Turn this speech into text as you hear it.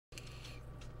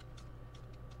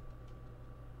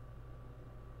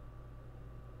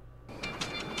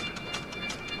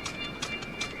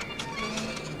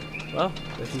Well,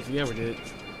 best thing we ever did.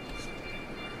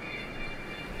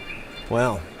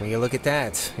 Well, when you look at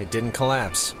that, it didn't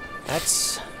collapse.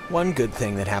 That's one good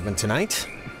thing that happened tonight.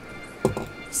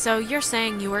 So you're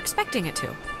saying you were expecting it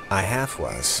to? I half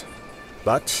was.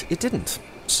 But it didn't.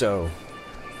 So...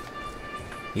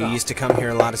 You used to come here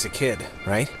a lot as a kid,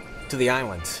 right? To the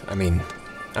island. I mean,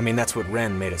 that's what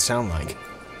Ren made it sound like.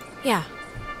 Yeah.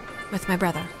 With my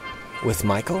brother. With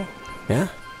Michael? Yeah?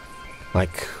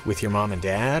 Like, with your mom and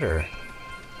dad, or...?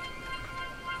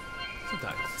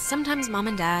 Sometimes. Sometimes mom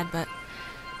and dad, but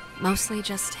mostly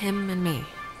just him and me.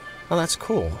 Oh, that's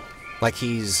cool. Like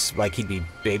he'd be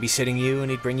babysitting you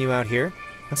and he'd bring you out here?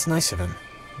 That's nice of him.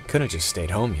 He could have just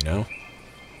stayed home, you know?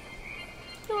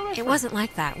 It wasn't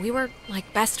like that. We were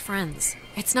like best friends.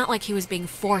 It's not like he was being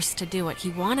forced to do it. He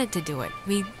wanted to do it.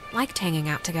 We liked hanging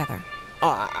out together.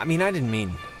 Oh, I mean, I didn't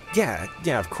mean... Yeah,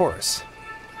 of course.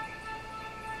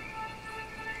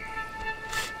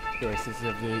 You're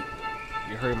sensitive.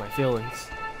 You're hurting my feelings.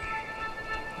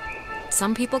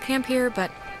 Some people camp here,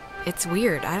 but it's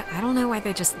weird. I don't know why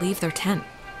they just leave their tent.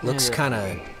 Looks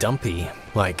kinda dumpy.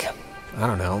 Like, I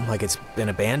don't know, like it's been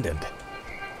abandoned.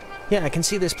 Yeah, I can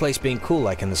see this place being cool,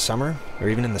 like in the summer, or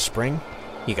even in the spring.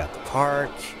 You got the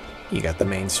park, you got the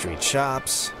main street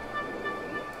shops.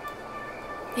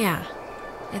 Yeah,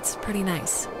 it's pretty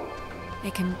nice.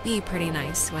 It can be pretty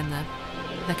nice when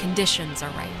the conditions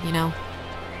are right, you know?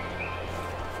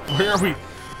 Where are we?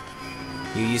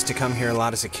 You used to come here a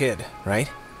lot as a kid,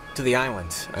 right? To the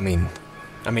island. I mean,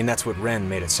 that's what Ren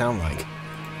made it sound like.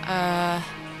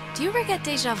 Do you ever get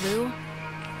deja vu?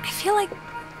 I feel like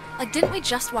didn't we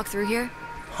just walk through here?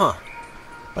 Huh.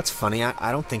 That's funny,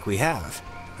 I don't think we have.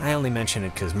 I only mention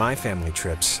it because my family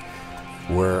trips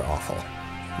were awful.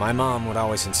 My mom would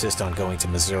always insist on going to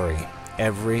Missouri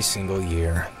every single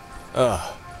year.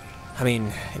 Ugh. I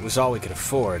mean, it was all we could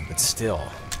afford, but still.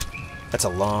 That's a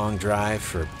long drive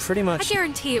for pretty much... I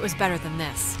guarantee it was better than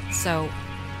this, so...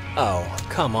 Oh,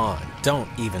 come on. Don't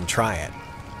even try it.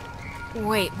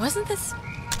 Wait, wasn't this...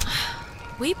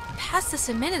 We passed this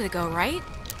a minute ago, right?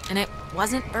 And it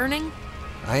wasn't burning?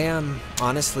 I,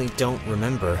 honestly don't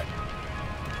remember.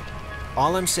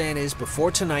 All I'm saying is,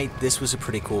 before tonight, this was a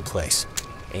pretty cool place.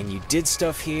 And you did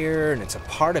stuff here, and it's a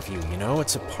part of you, you know?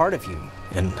 It's a part of you.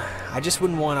 And I just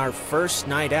wouldn't want our first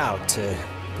night out to,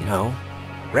 you know,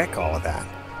 wreck all of that.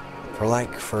 For,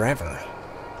 like, forever.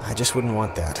 I just wouldn't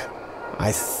want that.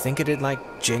 I think it'd,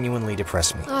 like, genuinely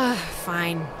depress me.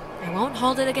 Fine. I won't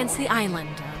hold it against the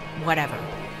island, or whatever.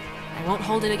 I won't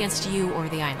hold it against you or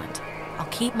the island. I'll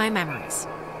keep my memories.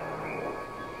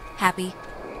 Happy?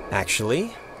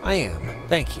 Actually, I am.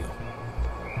 Thank you.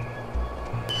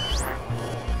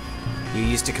 You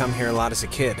used to come here a lot as a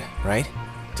kid, right?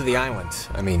 To the island.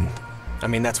 I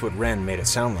mean, that's what Ren made it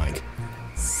sound like.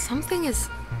 Something's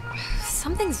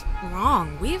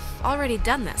wrong. We've already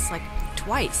done this, like,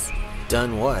 twice.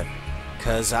 Done what?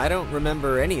 'Cause I don't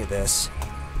remember any of this.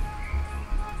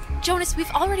 Jonas,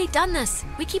 we've already done this.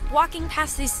 We keep walking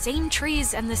past these same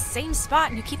trees and this same spot,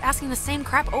 and you keep asking the same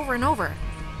crap over and over.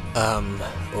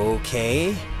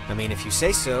 Okay. I mean, if you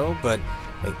say so, but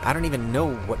wait, I don't even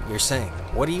know what you're saying.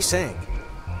 What are you saying?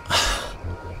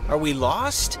 Are we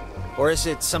lost? Or is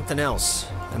it something else?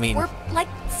 I mean... We're, like,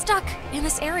 stuck in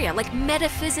this area, like,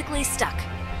 metaphysically stuck.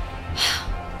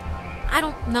 I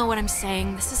don't know what I'm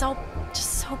saying. This is all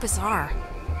just so bizarre.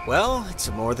 Well, it's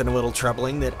more than a little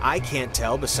troubling that I can't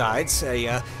tell besides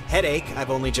a headache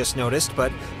I've only just noticed,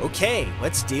 but okay,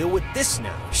 let's deal with this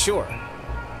now, sure.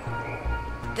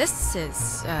 This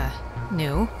is,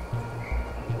 new.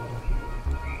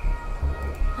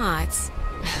 Huh, it's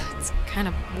kind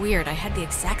of weird. I had the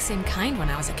exact same kind when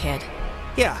I was a kid.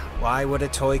 Yeah, why would a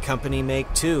toy company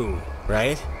make two,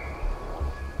 right?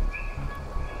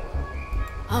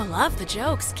 Oh, love the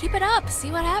jokes. Keep it up. See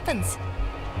what happens.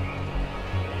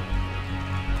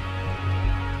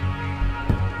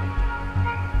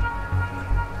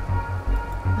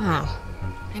 Oh,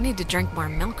 I need to drink more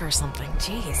milk or something.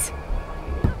 Jeez.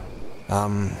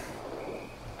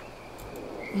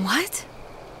 What?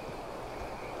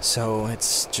 So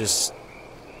it's just...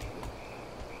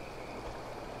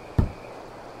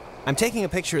 I'm taking a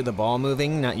picture of the ball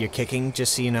moving, not your kicking,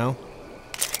 just so you know.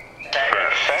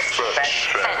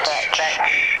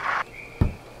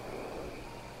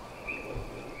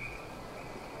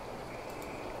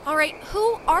 Alright,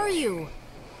 who are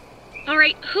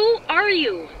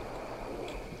you?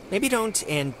 Maybe don't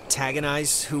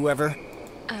antagonize whoever.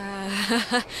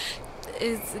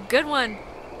 It's a good one.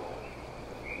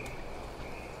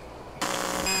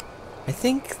 I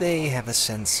think they have a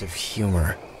sense of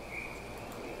humor.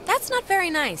 That's not very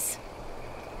nice.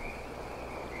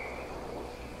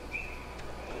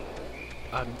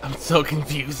 I'm so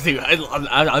confused, dude. I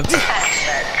stopped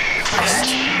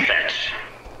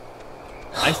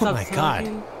Oh my God.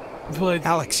 talking, but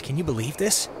Alex, can you believe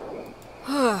this?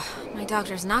 My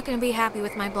doctor's not going to be happy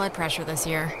with my blood pressure this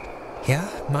year. Yeah,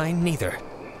 mine neither.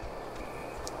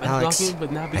 I'm Alex, talking,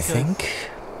 but not I because think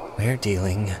we're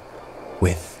dealing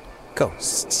with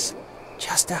ghosts.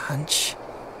 Just a hunch.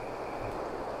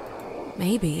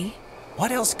 Maybe.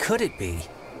 What else could it be?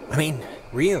 I mean,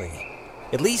 really.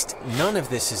 At least none of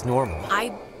this is normal.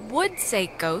 I would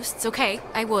say ghosts, okay,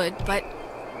 I would, but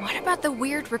what about the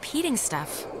weird repeating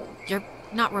stuff? You're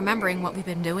not remembering what we've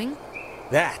been doing?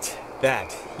 That,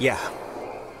 yeah.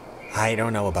 I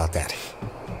don't know about that.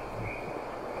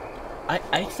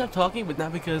 I stopped talking, but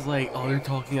not because like, oh, they're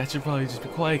talking. I should probably just be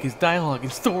quiet because dialogue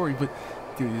and story. But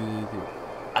dude,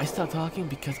 I stopped talking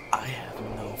because I have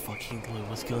no fucking clue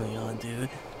what's going on, dude.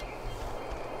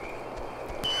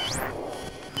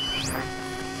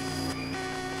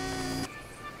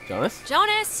 Jonas?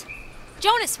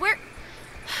 Jonas, where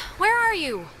are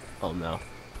you? Oh no,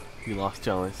 we lost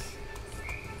Jonas.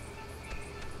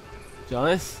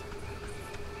 Jonas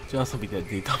will be dead,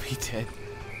 dude. Don't be dead.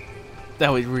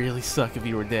 That would really suck if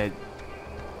you were dead.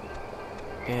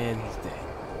 And he's dead.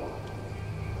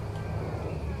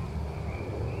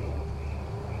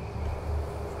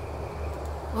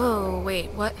 Whoa, wait,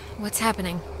 what's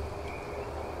happening?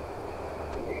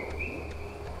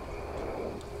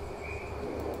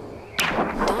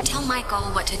 Don't tell Michael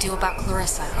what to do about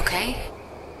Clarissa, okay?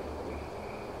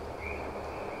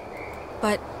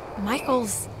 But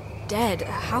Michael's dead.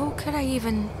 How could I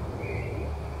even...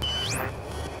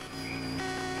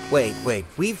 Wait,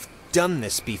 we've done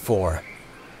this before.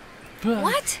 But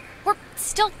What? We're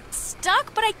still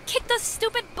stuck, but I kicked the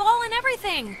stupid ball and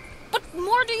everything. What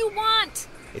more do you want?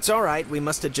 It's alright, we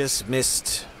must have just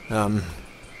missed,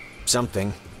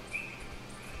 something.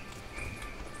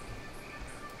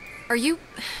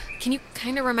 Can you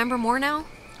kind of remember more now?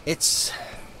 It's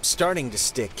starting to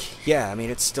stick. Yeah, I mean,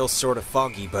 it's still sort of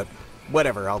foggy, but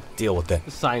whatever, I'll deal with it.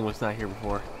 the sign was not here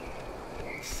before.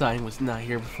 The sign was not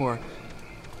here before.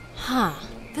 Huh.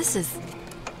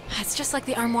 It's just like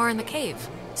the armoire in the cave.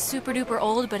 Super duper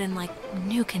old, but in like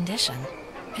new condition.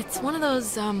 It's one of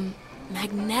those,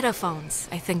 magnetophones,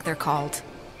 I think they're called.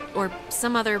 Or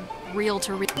some other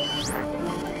reel-to-reel.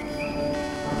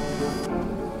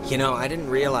 You know, I didn't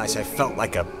realize I felt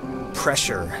like a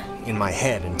pressure in my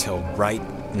head until right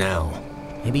now.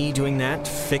 Maybe doing that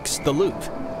fixed the loop.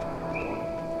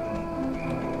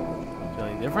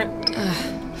 Feeling different?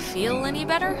 Feel any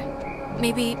better?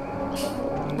 Maybe...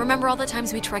 Remember all the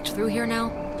times we trekked through here now?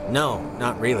 No,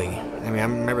 not really. I mean, I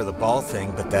remember the ball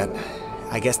thing, but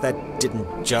I guess that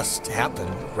didn't just happen,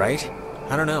 right?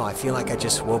 I don't know, I feel like I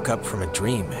just woke up from a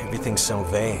dream. Everything's so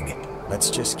vague. Let's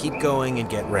just keep going and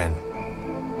get Ren.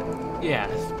 Yeah,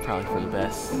 it's probably for the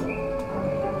best.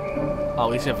 Oh, at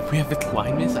least if we have the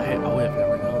alignments, I would have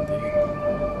never known, dude.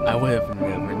 I would have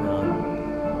never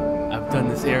known. I've done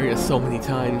this area so many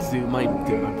times, dude. My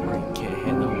brain can't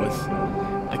handle what's...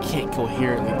 I can't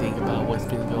coherently think about what's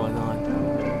been going on.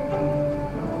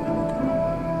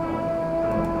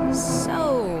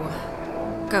 So...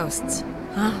 Ghosts,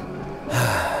 huh?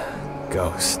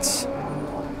 Ghosts.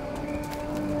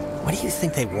 What do you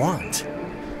think they want?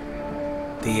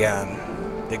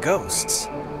 The ghosts.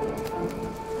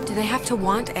 Do they have to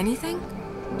want anything?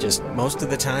 Just most of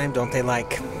the time, don't they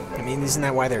like... I mean, isn't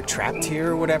that why they're trapped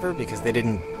here or whatever? Because they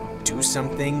didn't do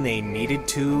something they needed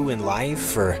to in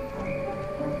life, or...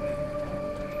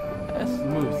 That's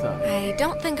smooth stuff. I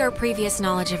don't think our previous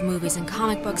knowledge of movies and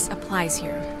comic books applies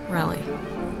here, really.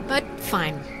 But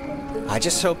fine. I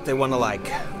just hope they want to,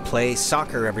 like, play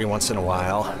soccer every once in a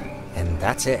while, and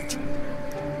that's it.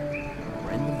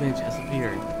 Random bench has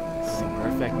appeared. Super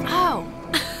effective. Oh!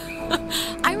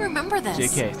 I remember this.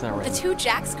 JK, it's not The random. two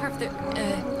Jacks carved their...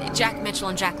 Jack Mitchell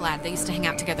and Jack Ladd, they used to hang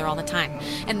out together all the time.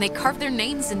 And they carved their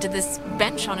names into this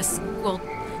bench on a school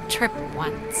trip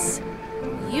once.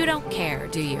 You don't care,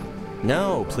 do you?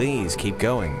 No, please, keep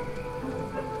going.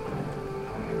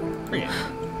 Forget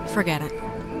it. Forget it.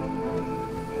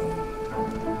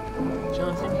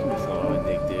 Johnson, you so of a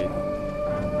dick, dude.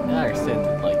 I understand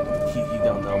that, like, you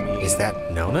don't know me. Is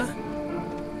that Nona?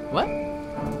 What?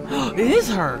 It is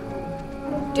her!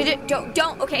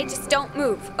 Don't, okay? Just don't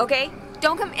move, okay?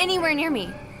 Don't come anywhere near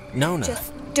me. Nona.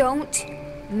 Just don't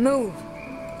move.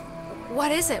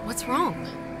 What is it? What's wrong?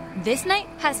 This night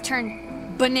has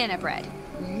turned banana bread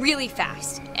really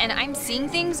fast, and I'm seeing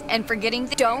things and forgetting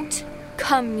things. Don't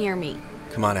come near me.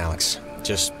 Come on, Alex.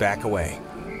 Just back away.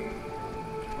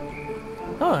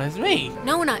 Oh, it's me.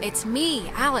 Nona, it's me,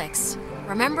 Alex.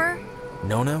 Remember?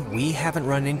 Nona, we haven't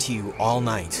run into you all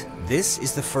night. This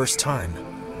is the first time.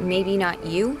 Maybe not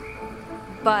you,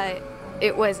 but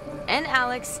it was an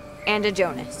Alex and a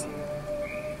Jonas.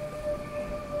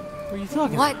 What are you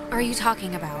talking What about? are you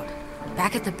talking about?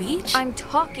 Back at the beach? I'm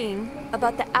talking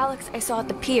about the Alex I saw at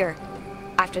the pier.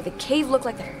 After the cave looked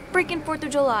like the freaking 4th of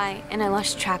July and I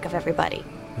lost track of everybody.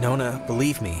 Nona,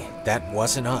 believe me, that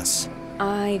wasn't us.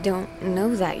 I don't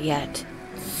know that yet.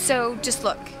 So just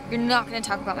look, you're not gonna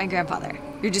talk about my grandfather.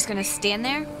 You're just gonna stand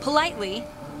there, politely,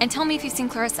 and tell me if you've seen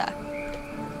Clarissa.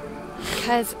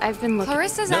 Because I've been looking.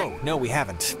 Clarissa's No, we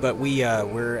haven't. But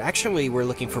we're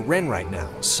looking for Ren right now.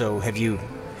 So have you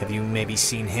maybe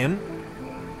seen him?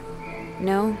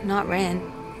 No, not Ren.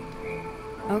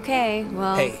 Okay,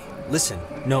 well. Hey, listen,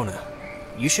 Nona,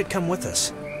 you should come with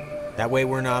us. That way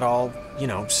we're not all,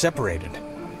 separated.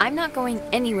 I'm not going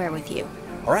anywhere with you.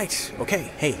 All right, okay,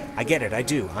 hey, I get it, I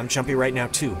do. I'm jumpy right now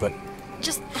too, but...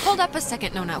 Just hold up a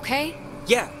second, Nona, okay?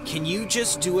 Yeah, can you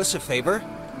just do us a favor?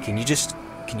 Can you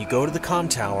go to the comm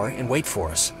tower and wait for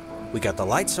us? We got the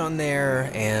lights on there,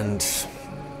 and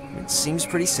it seems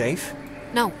pretty safe.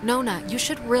 No, Nona, you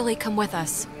should really come with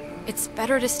us. It's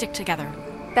better to stick together.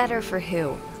 Better for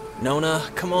who? Nona,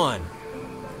 come on.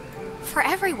 For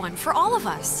everyone, for all of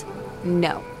us.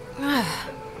 No.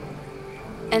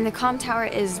 And the comm tower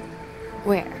is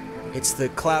where? It's the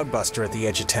Cloudbuster at the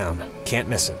edge of town. Can't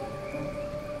miss it.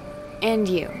 And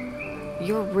you.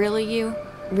 You're really you?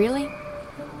 Really?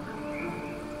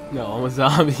 No, I'm a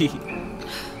zombie.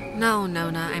 No,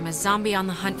 Nona, I'm a zombie on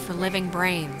the hunt for living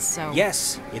brains, so...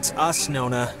 Yes, it's us,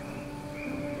 Nona.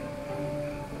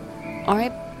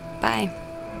 Alright, bye.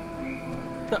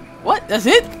 What? That's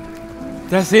it?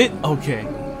 That's it? Okay.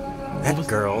 That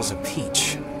girl's a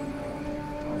peach.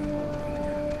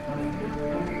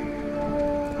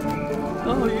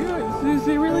 Oh yeah, is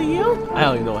it really you? I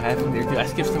don't even know what happened there, dude. I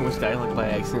skipped so much dialogue by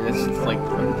accident. It's just like,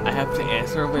 I have to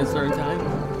answer over a certain time,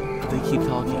 but they keep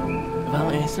talking. If I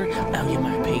don't answer, I'll get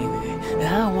my opinion in it. And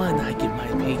I don't want to not get my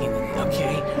opinion in it,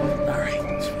 okay?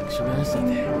 Alright, should we understand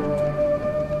that?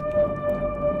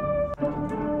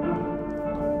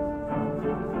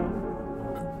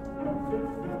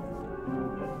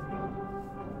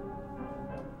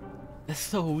 That's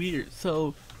so weird.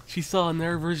 So, she saw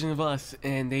another version of us,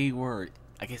 and they were,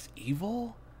 I guess,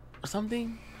 evil? Or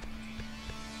something?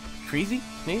 Crazy?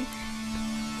 Maybe?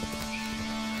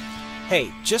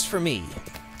 Hey, just for me,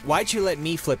 why'd you let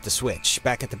me flip the switch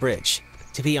back at the bridge?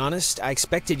 To be honest, I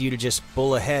expected you to just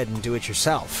bull ahead and do it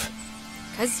yourself.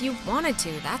 'Cause you wanted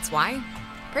to, that's why.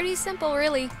 Pretty simple,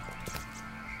 really.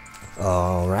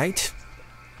 All right.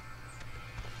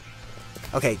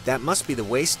 Okay, that must be the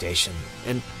way station.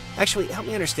 And actually, help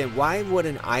me understand, why would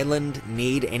an island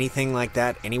need anything like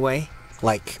that anyway?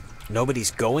 Like,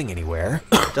 nobody's going anywhere.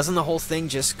 Doesn't the whole thing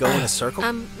just go in a circle?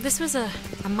 This was a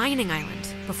mining island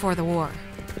before the war.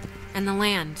 And the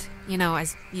land,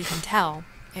 as you can tell,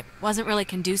 it wasn't really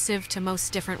conducive to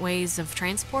most different ways of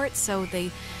transport, so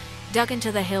they dug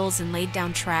into the hills and laid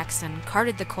down tracks and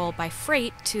carted the coal by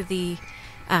freight to the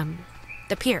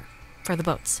pier for the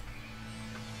boats.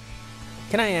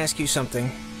 Can I ask you something?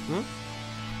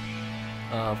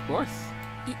 Of course.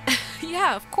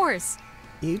 Yeah, of course.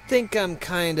 You think I'm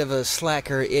kind of a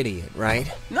slacker idiot,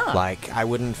 right? No. Like, I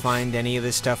wouldn't find any of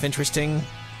this stuff interesting?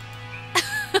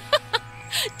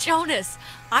 Jonas,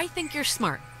 I think you're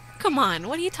smart. Come on,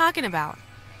 what are you talking about?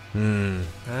 I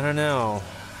don't know.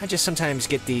 I just sometimes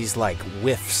get these,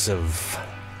 whiffs of...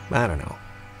 I don't know.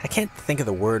 I can't think of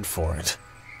the word for it.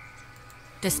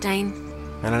 Disdain?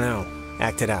 I don't know.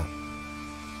 Act it out.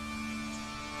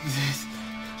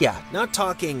 Yeah, not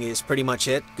talking is pretty much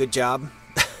it. Good job.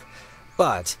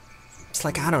 But, it's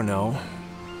like, I don't know.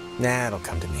 Nah, it'll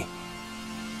come to me.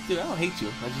 Dude, I don't hate you.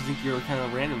 I just think you're kind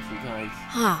of random sometimes.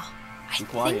 Huh. I Be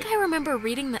quiet. think I remember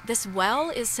reading that this well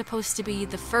is supposed to be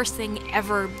the first thing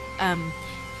ever,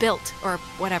 built, or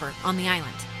whatever, on the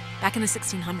island. Back in the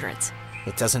 1600s.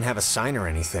 It doesn't have a sign or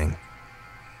anything.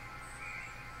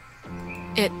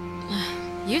 It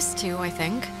used to, I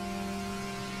think.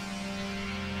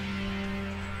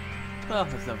 Well,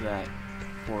 that's enough of that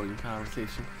boring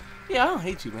conversation. Yeah, I don't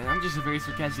hate you, man. I'm just a very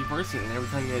sarcastic person, and every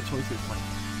time you had a choice, it's like,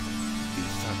 be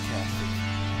sarcastic.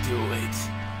 Do it.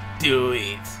 Do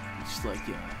it. It's just like,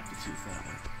 yeah, I have to choose that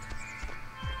one.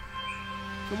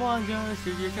 Come on, Jonas.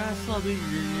 You're kind of slow, dude.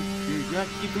 You're not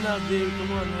keeping up, dude.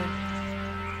 Come on, man.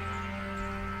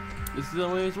 This is the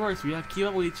way it works. We have to keep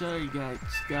up with each other. You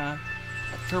just got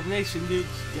determination, dude.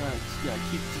 Just gotta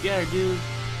keep it together, dude.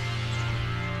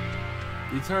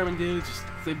 Determined, dude. Just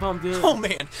stay bummed, dude. Oh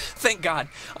man, thank God.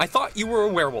 I thought you were a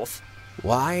werewolf.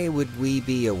 Why would we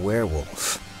be a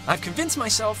werewolf? I've convinced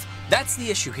myself That's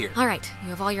the issue here. All right, you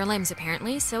have all your limbs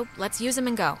apparently, so let's use them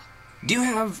and go. Do you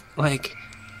have, like,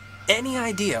 any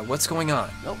idea what's going on?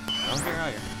 Nope, I don't care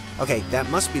either. Okay, that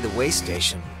must be the way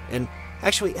station. And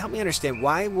actually, help me understand,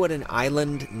 why would an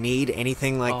island need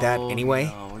anything like that anyway?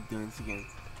 No, we're doing this again.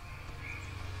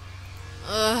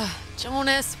 Ugh,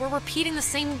 Jonas, we're repeating the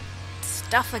same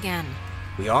stuff again.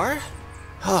 We are?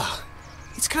 Oh,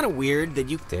 it's kind of weird that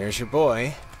you... There's your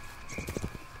boy.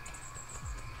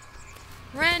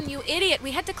 Ren, you idiot,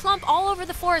 we had to clump all over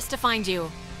the forest to find you.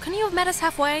 Couldn't you have met us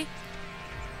halfway?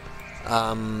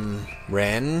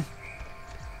 Ren?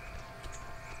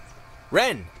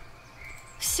 Ren!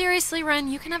 Seriously, Ren,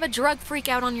 you can have a drug freak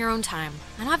out on your own time.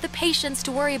 I don't have the patience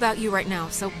to worry about you right now,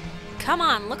 so come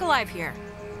on, look alive here.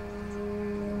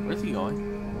 Where's he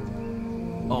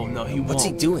going? Oh no, he won't. What's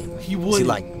he doing? He Is would. he,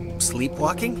 like,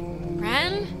 sleepwalking?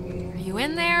 Ren, are you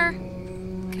in there?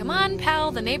 Come on,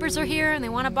 pal, the neighbors are here and they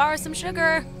want to borrow some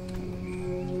sugar.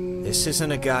 This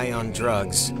isn't a guy on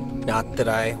drugs. Not that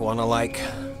I want to, like,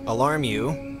 alarm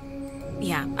you.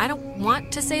 Yeah, I don't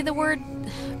want to say the word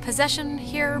possession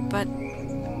here, but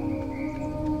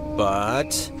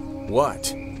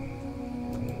What?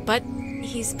 But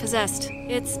he's possessed.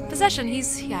 It's possession.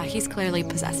 He's clearly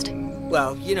possessed.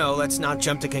 Well, you know, let's not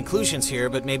jump to conclusions here,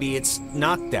 but maybe it's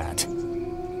not that.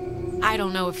 I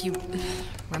don't know if you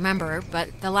remember, but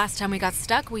the last time we got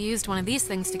stuck, we used one of these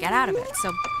things to get out of it,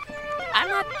 so I'm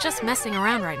not just messing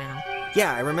around right now.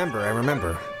 Yeah, I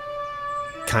remember.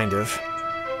 Kind of.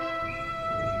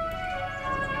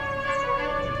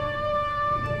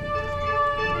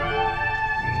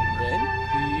 Ren,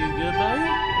 you good, buddy?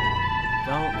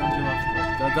 Don't jump off the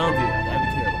cliff. Don't do that. That'd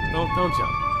be terrible. Don't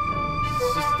jump.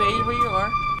 Just stay where you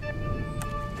are.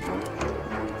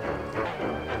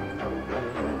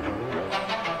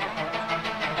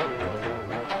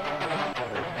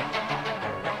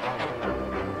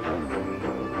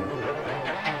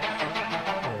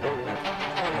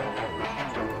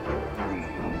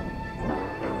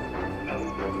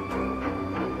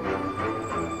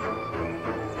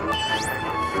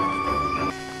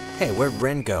 Hey, where'd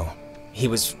Ren go? He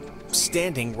was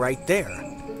standing right there.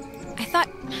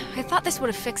 I thought this would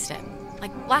have fixed it.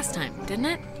 Like last time, didn't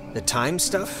it? The time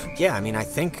stuff? Yeah, I mean, I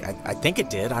think it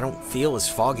did. I don't feel as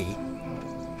foggy.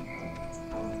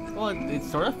 Well, it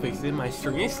sort of fixed it. My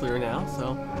string is clear now,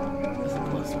 so that's a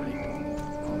plus,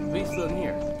 right? But he's still in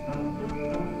here.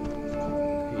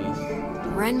 Peace.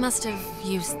 Ren must have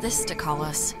used this to call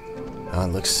us. Oh,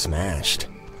 it looks smashed.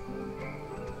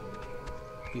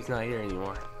 He's not here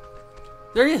anymore.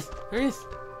 There he is! There he is!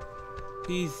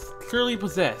 He's clearly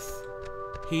possessed.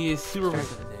 He is super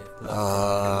possessed.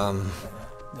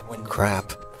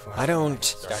 Crap. I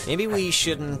don't... Maybe we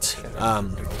shouldn't,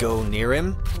 go near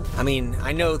him? I mean,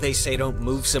 I know they say don't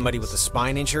move somebody with a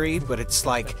spine injury, but it's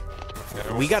like...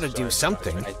 We gotta do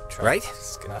something, right?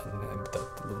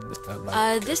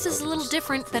 This is a little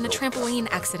different than a trampoline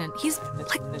accident. He's,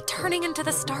 like, turning into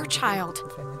the Star Child.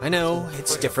 I know,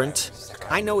 it's different.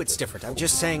 I know it's different. I'm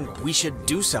just saying we should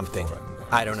do something.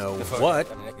 I don't know what,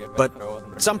 but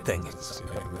something. Left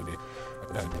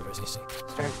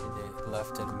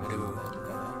in the middle,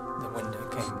 and the window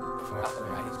came from the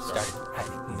right. Started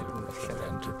hiding in the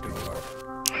front door.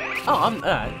 Oh, I'm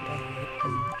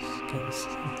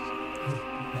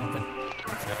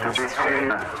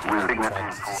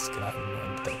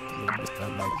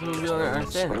we don't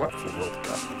understand.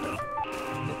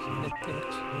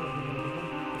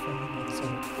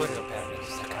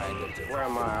 Square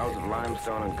miles of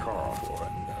limestone and coral.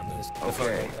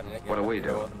 Okay, what do we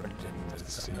do?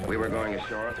 We were going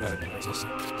ashore.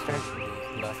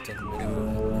 Left in the middle.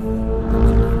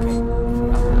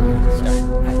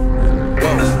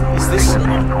 Whoa, is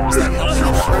that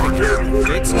helping him?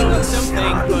 It's doing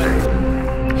something,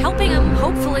 but... Helping him,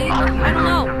 hopefully. I don't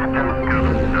know.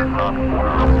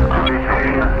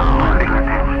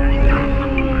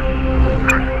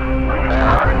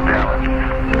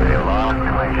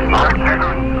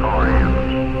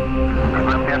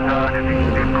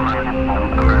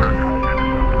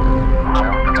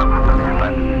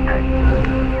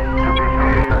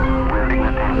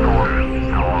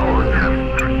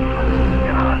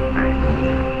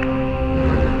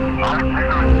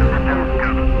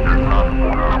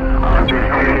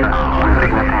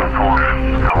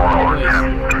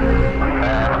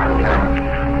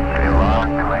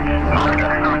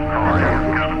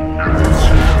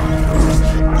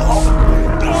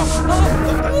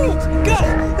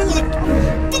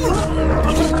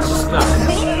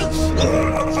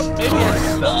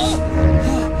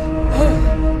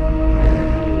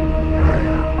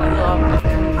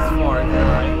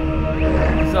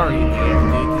 Sorry,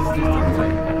 dude. This is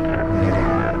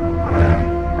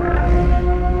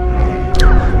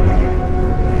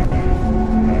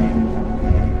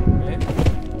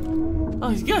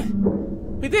he's good.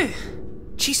 We did.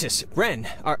 Jesus, Ren,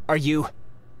 are you...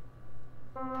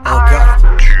 Oh, Hard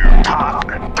God. to talk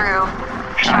through,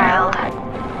 child.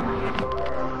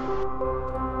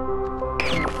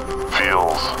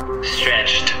 Feels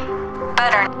Stretched.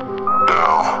 Better.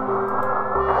 no.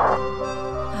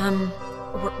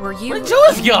 Were you... Where'd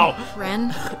Jules go? Ren?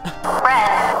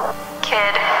 Red.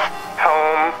 Kid.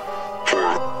 Home.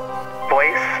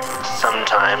 Voice.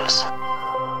 Sometimes.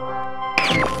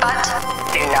 But.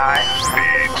 Do not. Be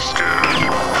scared.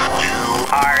 You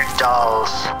Our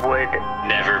dolls would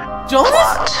never Jonas?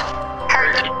 want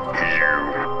Hurt. you.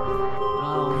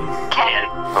 Oh, Can.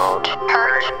 Won't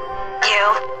Hurt. You.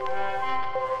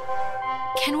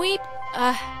 Can we,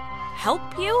 help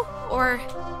you? Or...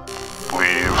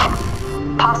 leave.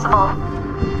 Possible.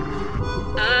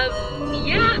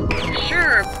 Yeah,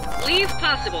 sure. Leave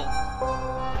possible.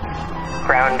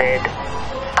 grounded.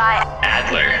 By.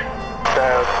 Adler.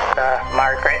 The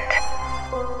Margaret.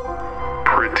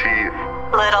 Pretty.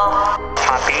 Little.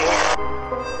 Poppy.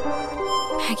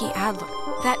 Peggy Adler.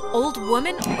 That old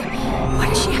woman? What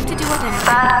does she have to do with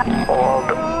anything? The. Old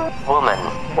Woman.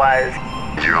 was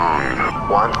Young.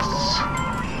 Once.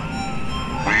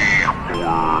 We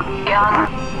were. Young.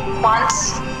 Once.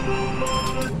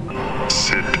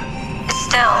 Sit.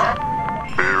 Still.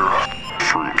 Bear.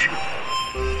 Fruit.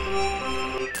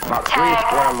 About 3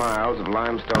 square miles of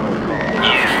limestone and coal.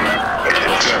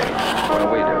 Okay, what do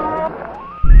we do?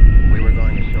 We were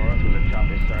going ashore through the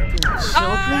choppy surf.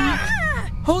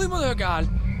 Holy mother of God!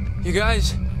 You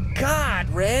guys, God,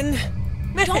 Ren!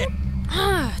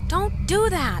 Don't do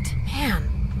that, man.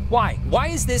 why? Why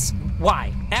is this?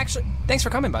 Why? Actually, thanks for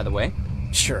coming, by the way.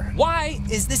 Sure. Why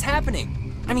is this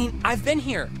happening? I mean, I've been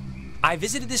here. I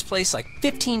visited this place like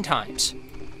 15 times.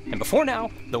 And before now,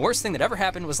 the worst thing that ever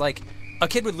happened was like a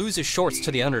kid would lose his shorts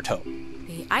to the undertow.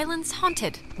 The island's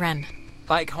haunted, Ren.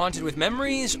 Like haunted with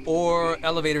memories or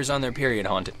elevators on their period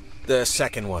haunted. The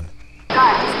second one.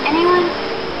 Guys,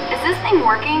 is this thing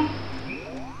working?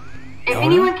 If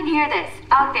anyone can hear this,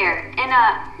 out there, in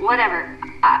whatever,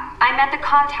 I'm at the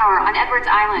comm tower on Edwards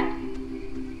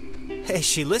Island. Hey,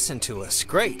 she listened to us.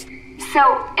 Great.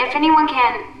 So, if anyone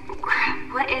can,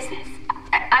 what is this?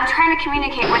 I'm trying to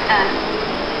communicate with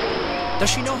the... Does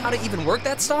she know how to even work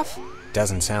that stuff?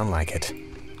 Doesn't sound like it.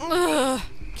 Ugh.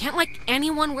 Can't,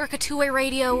 anyone work a two-way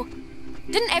radio?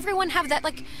 Didn't everyone have that,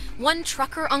 one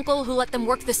trucker uncle who let them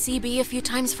work the CB a few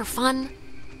times for fun?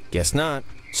 Guess not.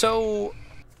 So,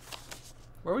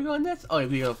 where are we going next? Oh, yeah,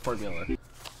 we go to Fort Miller.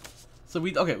 So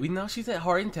we know she's at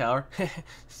Harding Tower.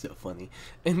 So funny.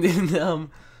 And then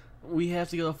we have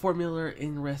to go to Fort Miller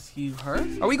and rescue her.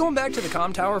 are we going back to the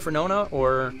comm tower for Nona,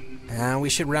 or... We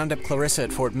should round up Clarissa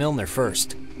at Fort Milner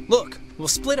first. Look, we'll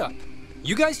split up.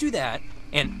 You guys do that,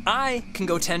 and I can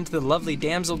go tend to the lovely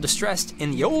damsel distressed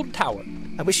in the old tower.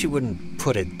 I wish you wouldn't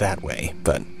put it that way,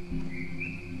 but...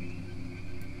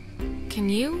 Can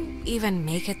you even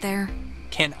make it there?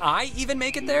 Can I even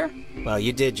make it there? Well,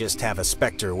 you did just have a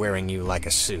specter wearing you like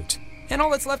a suit. And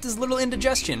all that's left is little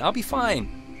indigestion. I'll be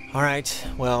fine. Alright,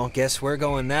 well, guess we're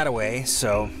going that way,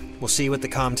 so we'll see you at the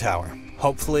comm tower.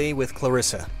 Hopefully with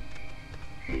Clarissa.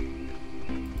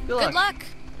 Good luck.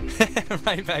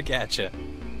 Right back at you.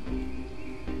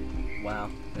 Wow.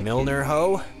 Milner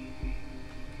Ho?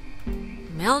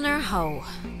 Milner Ho.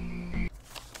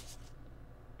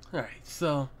 Alright,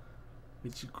 so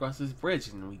we should cross this bridge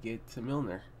and we get to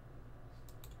Milner.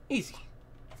 Easy.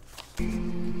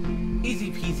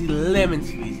 Easy peasy lemon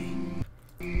squeezy.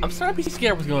 I'm starting to be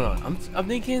scared what's going on. I'm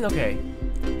thinking, okay,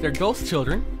 they're ghost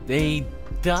children. They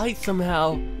died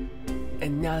somehow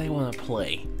and now they want to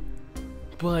play.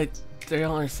 But they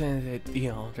don't understand that,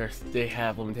 they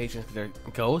have limitations because they're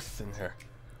ghosts and they're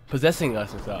possessing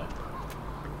us and stuff.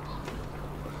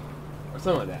 Or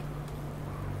something like that.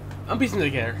 I'm piecing it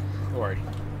together. Don't worry.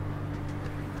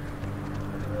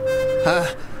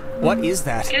 What is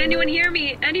that? Can anyone hear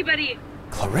me? Anybody?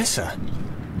 Clarissa?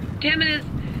 Damn it,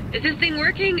 is this thing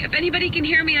working? If anybody can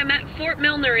hear me, I'm at Fort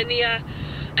Milner in the,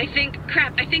 I think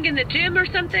in the gym or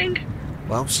something?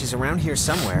 Well, she's around here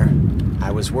somewhere.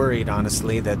 I was worried,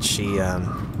 honestly, that she,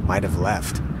 might have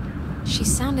left. She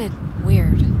sounded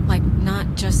weird.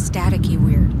 Not just staticky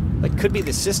weird. It could be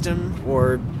the system,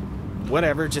 or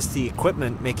whatever, just the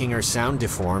equipment making her sound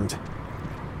deformed.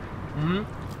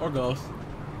 Or ghosts.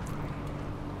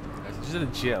 She's at a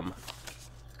gym.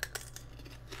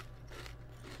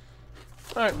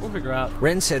 Alright, we'll figure out.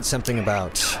 Ren said something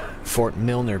about Fort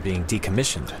Milner being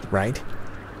decommissioned, right?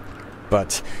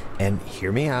 But, and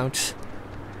hear me out,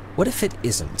 what if it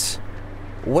isn't?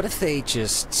 What if they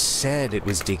just said it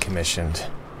was decommissioned,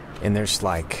 and there's,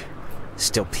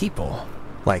 still people?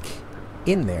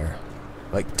 in there,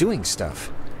 like doing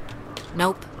stuff.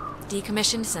 Nope.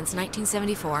 Decommissioned since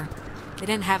 1974. They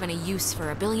didn't have any use for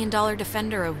a billion-dollar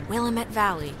defender of Willamette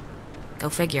Valley. Go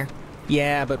figure.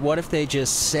 Yeah, but what if they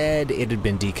just said it had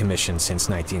been decommissioned since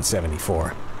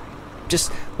 1974?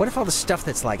 Just, what if all the stuff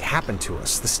that's, like, happened to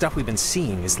us, the stuff we've been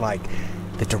seeing, is, like,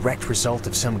 the direct result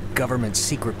of some government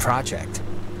secret project?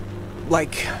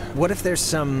 Like, what if there's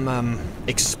some,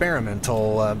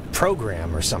 experimental,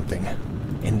 program or something,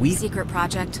 and we... Secret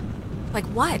project? Like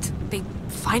what? They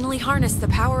finally harnessed the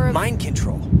power of... Mind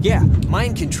control. Yeah,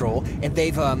 mind control, and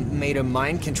they've, made a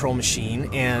mind control machine,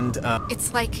 and,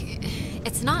 It's like...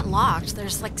 It's not locked.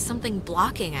 There's, like, something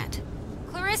blocking it.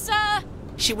 Clarissa!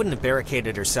 She wouldn't have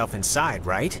barricaded herself inside,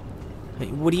 right?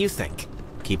 What do you think?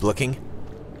 Keep looking?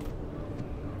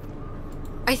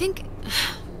 I think...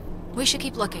 we should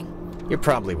keep looking. You're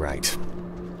probably right.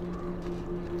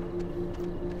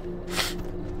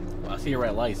 Well, I see a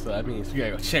red light, so that means we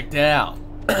gotta go check that out.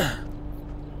 I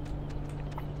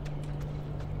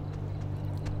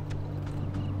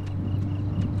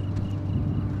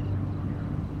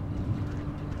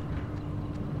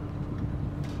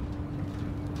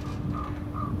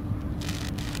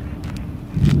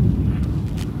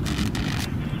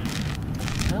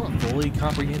don't fully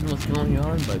comprehend what's going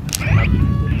on, but I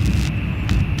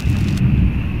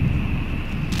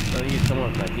need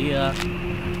someone's idea.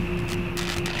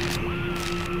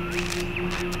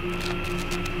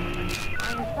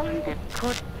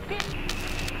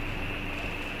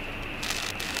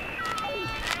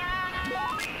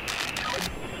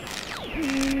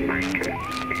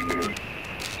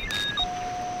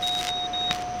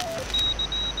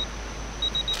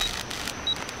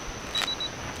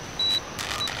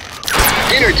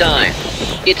 Dinner time.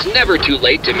 It's never too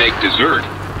late to make dessert.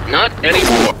 Not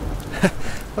anymore.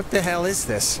 What the hell is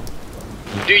this?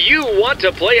 Do you want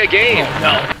to play a game? Oh,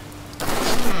 no.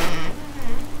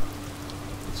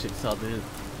 Jigsaw, dude.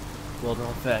 Well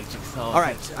known fact, Jigsaw.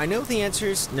 Alright, I know the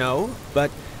answer's no, but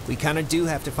we kinda do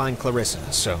have to find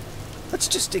Clarissa, so let's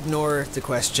just ignore the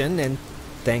question and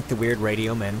thank the weird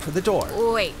radio men for the door.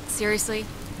 Wait, seriously?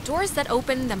 Doors that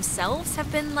open themselves have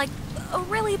been, like, a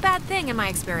really bad thing in my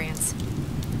experience.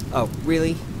 Oh,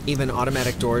 really? Even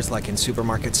automatic doors like in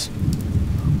supermarkets?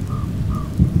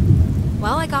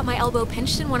 Well, I got my elbow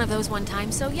pinched in one of those one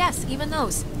time, so yes, even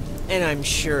those. And I'm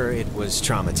sure it was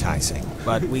traumatizing,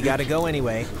 but we gotta go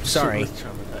anyway. Sorry.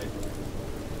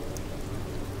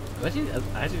 I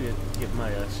should give my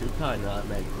shoe tie an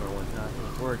automatic door one time.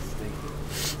 It works.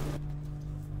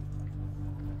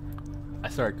 I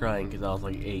started crying because I was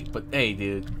like 8, but hey,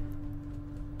 dude.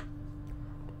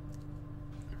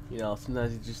 You know,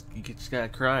 sometimes you just gotta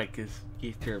cry because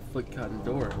you get your foot caught in the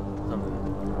door,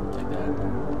 something like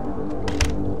that.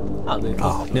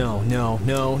 Oh,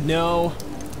 no.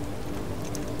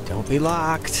 Don't be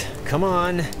locked. Come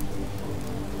on.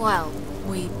 Well,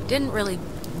 we didn't really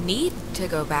need to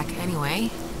go back anyway,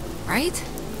 right?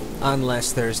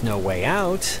 Unless there's no way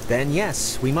out, then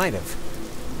yes, we might have.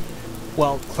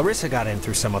 Well, Clarissa got in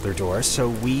through some other door, so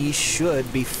we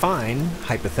should be fine,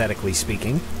 hypothetically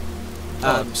speaking.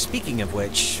 Speaking of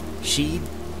which, she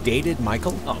dated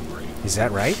Michael? Oh, great. Is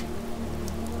that right?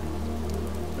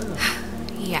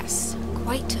 Yes,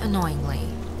 quite annoyingly.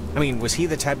 I mean, was he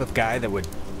the type of guy that would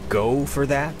go for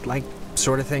that, like,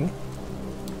 sort of thing?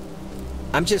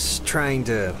 I'm just trying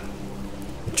to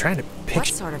picture... What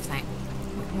sort of thing?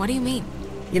 What do you mean?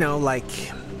 You know,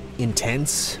 like,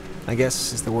 intense, I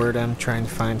guess is the word I'm trying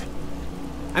to find.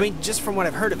 I mean, just from what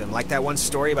I've heard of him, like that one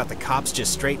story about the cops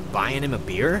just straight buying him a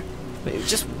beer?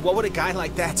 Just what would a guy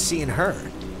like that see in her?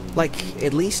 Like,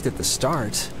 at least at the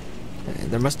start,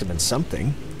 there must have been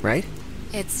something, right?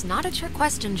 It's not a trick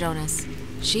question, Jonas.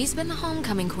 She's been the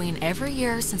homecoming queen every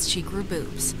year since she grew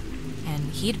boobs.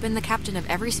 And he'd been the captain of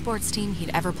every sports team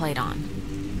he'd ever played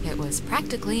on. It was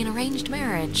practically an arranged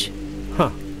marriage.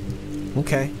 Huh.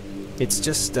 Okay. It's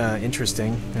just,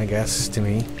 interesting, I guess, to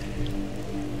me.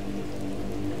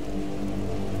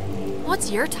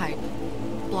 What's your type?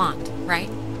 Blonde, right?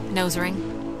 Nose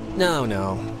ring?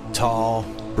 No. Tall,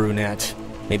 brunette,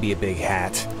 maybe a big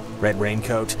hat, red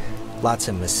raincoat, lots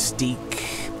of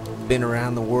mystique, been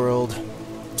around the world.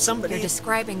 Somebody... You're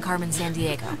describing Carmen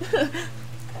Sandiego.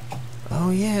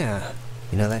 Oh, yeah.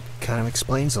 You know, that kind of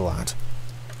explains a lot.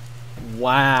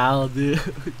 Wow, dude.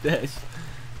 That's...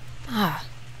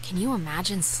 Can you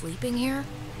imagine sleeping here?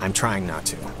 I'm trying not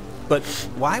to. But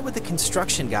why would the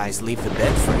construction guys leave the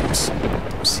bed frames?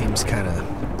 Seems kind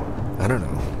of... I don't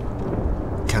know.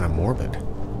 Kind of morbid.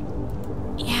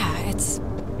 Yeah, it's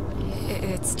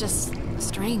just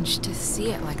strange to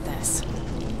see it like this.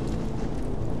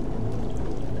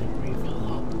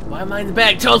 Why am I in the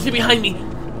bag? Jonas, get behind me!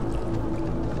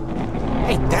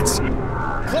 Hey, that's...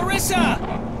 Clarissa!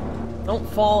 Don't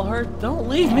follow her. Don't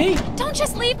leave me! Don't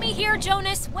just leave me here,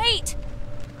 Jonas. Wait!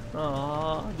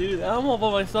 Aw, dude, I'm all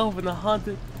by myself in the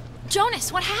haunted...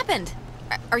 Jonas, what happened?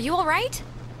 Are you alright?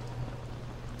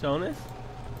 Jonas?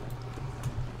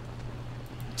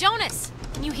 Jonas,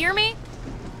 can you hear me?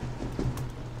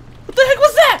 What the heck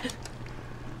was that?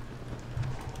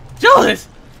 Jonas!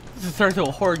 This has turned into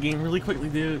a horror game really quickly,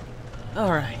 dude.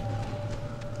 Alright.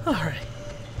 Alright.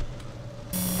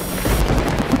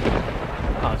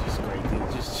 Oh, just great,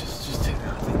 dude. Just take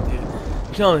nothing,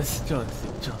 dude. Jonas,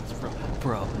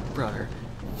 brother,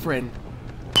 friend.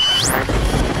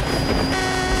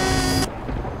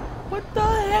 What the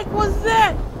heck was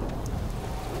that?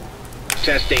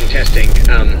 Testing.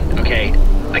 Okay.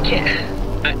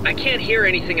 I can't hear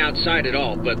anything outside at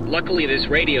all, but luckily this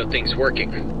radio thing's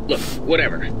working. Look,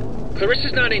 whatever.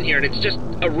 Clarissa's not in here, and it's just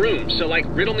a room, so, like,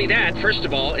 riddle me that, first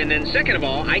of all, and then second of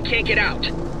all, I can't get out.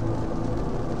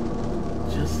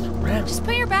 Just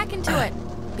put your back into it.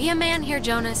 Be a man here,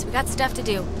 Jonas. We got stuff to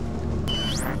do.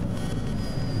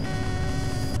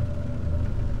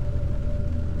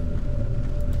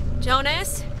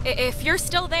 Jonas, if you're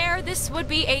still there, this would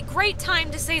be a great time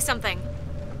to say something.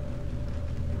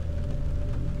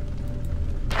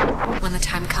 When the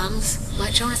time comes,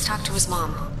 let Jonas talk to his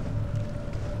mom.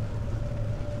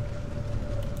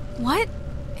 What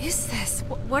is this?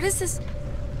 What is this?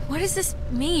 What does this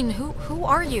mean? Who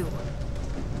are you?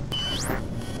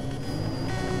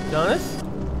 Jonas?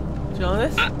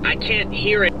 Jonas? I can't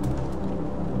hear it.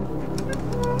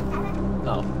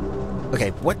 Oh. Okay,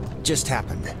 what just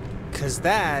happened? 'Cause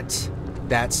that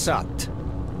sucked.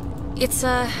 It's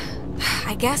I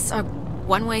guess a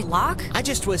one-way lock? I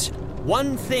just wish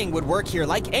one thing would work here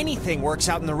like anything works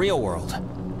out in the real world.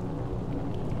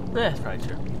 That's probably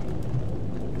true.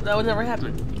 That would never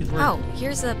happen. Oh,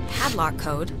 here's a padlock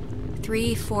code.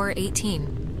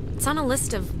 3418. It's on a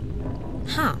list of...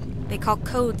 Huh. They call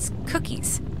codes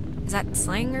cookies. Is that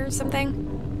slang or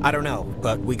something? I don't know,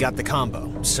 but we got the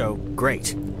combo, so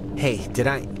great. Hey,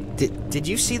 did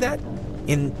you see that?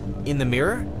 In the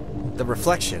mirror? The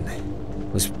reflection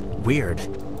was weird.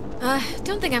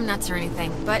 Don't think I'm nuts or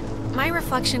anything, but my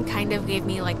reflection kind of gave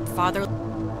me, like, father...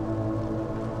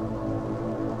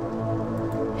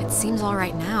 It seems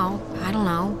alright now. I don't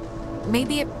know.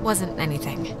 Maybe it wasn't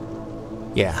anything.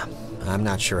 Yeah, I'm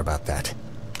not sure about that.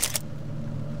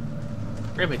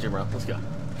 Great picture, bro. Let's go.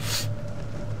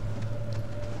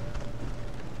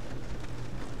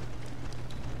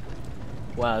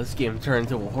 Wow, this game turned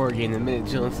into a horror game in a minute,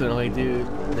 Jonas. No way, dude.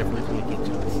 Never leave me again,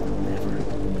 Jonas. Never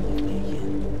leave me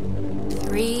again.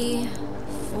 3,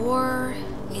 4,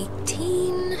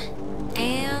 18,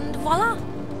 and voila!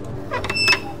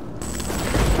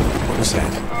 What was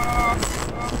that?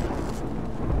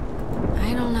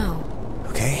 I don't know.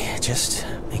 Okay, just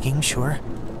making sure.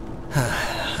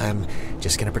 I'm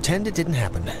just gonna pretend it didn't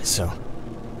happen, so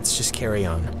let's just carry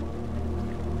on.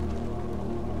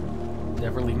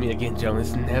 Never leave me again,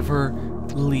 Jonas. Never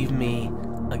leave me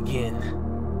again.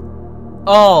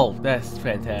 Oh, that's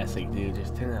fantastic, dude.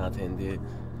 Just 10 out of 10, dude.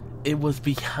 It was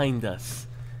behind us.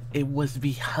 It was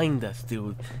behind us,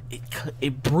 dude.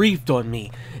 It breathed on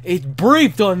me. It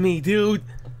breathed on me, dude.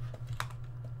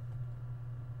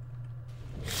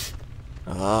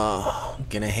 Oh,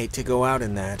 gonna hate to go out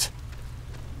in that.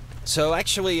 So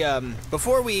actually,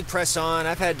 before we press on,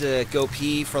 I've had to go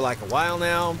pee for like a while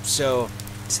now, so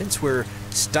since we're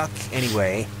stuck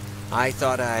anyway, I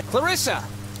thought Clarissa!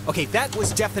 Okay, that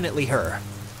was definitely her.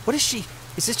 What is she?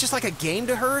 Is this just like a game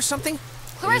to her or something?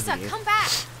 Clarissa, come back!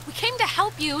 We came to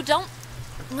help you, don't...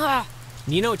 Ugh.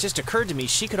 You know, it just occurred to me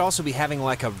she could also be having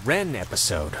like a Ren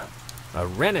episode. A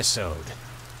Renisode.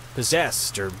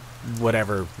 Possessed, or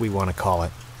whatever we want to call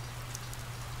it.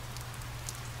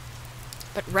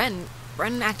 But Ren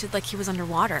acted like he was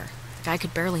underwater. The guy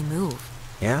could barely move.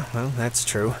 Yeah, well, that's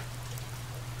true.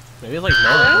 Maybe it's like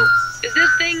Hello? Is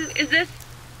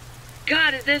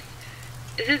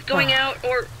this going out,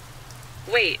 or...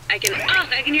 Wait, I can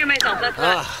hear myself, that's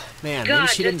what... Man, God, maybe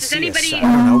she didn't see anybody... us, I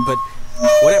don't know, but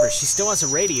whatever, she still has a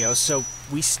radio, so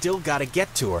we still gotta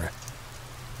get to her.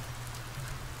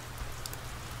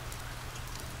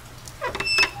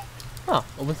 Oh,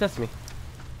 open sesame.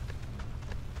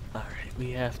 Alright,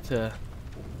 we have to...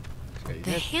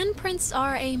 The handprints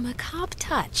are a macabre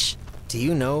touch. Do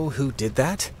you know who did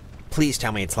that? Please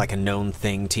tell me it's like a known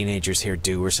thing teenagers here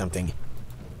do or something.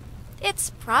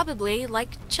 It's probably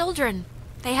like children.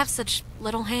 They have such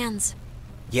little hands.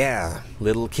 Yeah,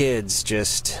 little kids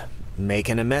just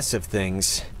making a mess of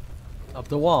things. Up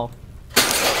the wall.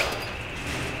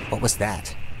 What was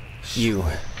that? You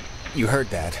heard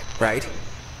that, right?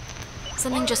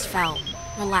 Something just fell.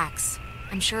 Relax.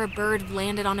 I'm sure a bird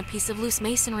landed on a piece of loose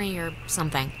masonry or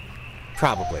something.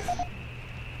 Probably.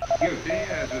 Guilty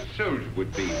as a soldier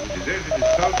would be who deserted his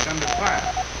post under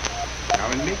fire.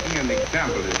 Now, in making an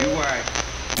example of you,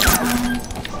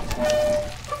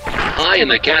 High in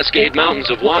the Cascade Mountains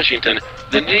of Washington,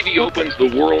 the Navy opens the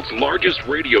world's largest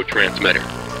radio transmitter.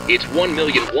 Its 1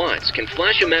 million watts can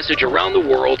flash a message around the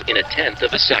world in 1/10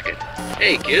 of a second.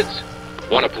 Hey kids,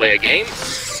 wanna play a game?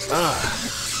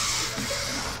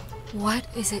 What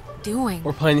is it doing?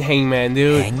 We're playing Hangman,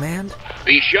 dude. Hangman?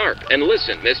 Be sharp and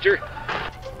listen, mister.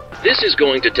 This is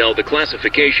going to tell the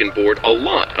classification board a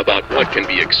lot about what can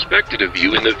be expected of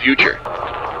you in the future.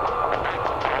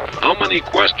 How many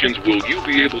questions will you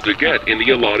be able to get in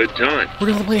the allotted time?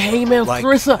 We're gonna play Hangman with Like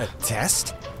Clarissa. a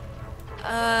test?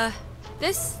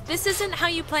 This isn't how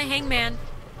you play Hangman.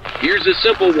 Here's a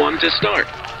simple one to start,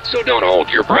 so don't hold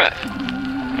your breath.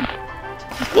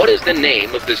 What is the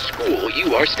name of the school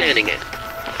you are standing in?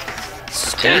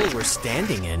 School 10. we're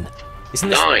standing in. Isn't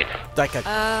this 9. like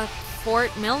a...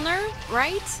 Fort Milner,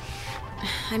 right?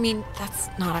 I mean, that's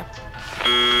not a...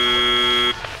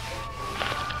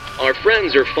 Our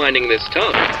friends are finding this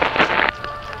tough.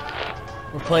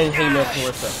 We're playing Hangman with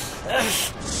Clarissa.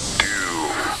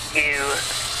 You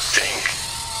think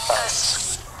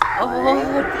us? Oh,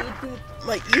 dude,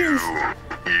 my ears.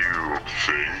 You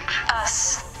think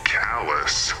Us.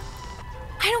 callous?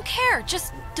 I don't care.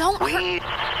 Just don't hurt. We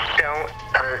don't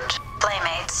hurt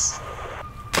playmates.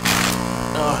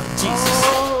 Oh,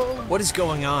 Jesus. What is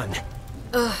going on?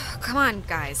 Ugh, come on,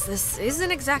 guys. This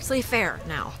isn't exactly fair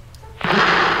now.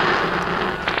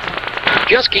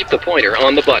 Just keep the pointer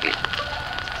on the button.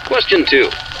 Question 2.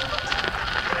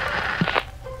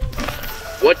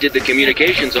 What did the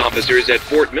communications officers at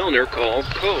Fort Milner call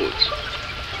codes?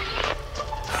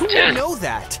 Who 10. would know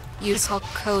that? You call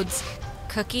codes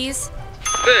cookies?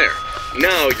 There.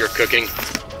 Now you're cooking.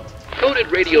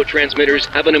 Coded radio transmitters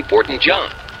have an important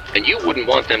job, and you wouldn't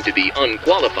want them to be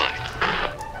unqualified.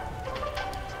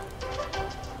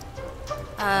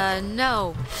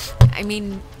 No. I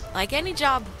mean, like any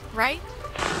job, right?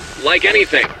 Like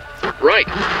anything. Right.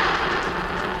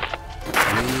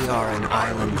 We are an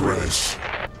island race.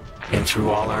 And through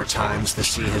all our times, the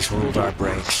sea has ruled our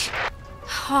breaks.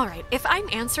 Alright, if I'm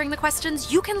answering the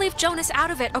questions, you can leave Jonas out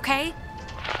of it, okay?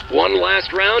 One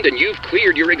last round and you've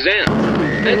cleared your exam.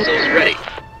 Pencils ready.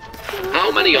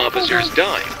 How many officers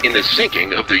died in the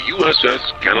sinking of the USS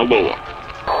Kanaloa?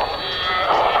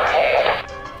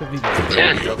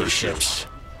 10. The other ships.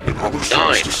 9.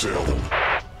 To sail them.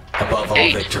 Above all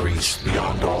 8. victories,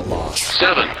 Beyond all loss.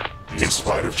 7. In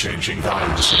spite of changing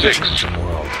values in a 6. changing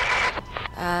world.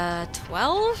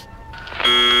 12?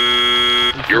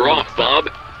 You're off, Bob.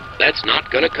 That's not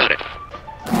gonna cut it.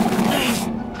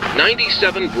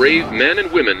 97 brave men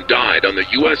and women died on the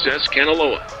USS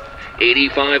Kanaloa.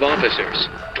 85 officers,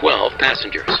 12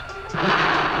 passengers.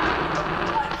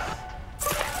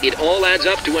 It all adds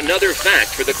up to another fact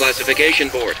for the classification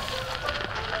board.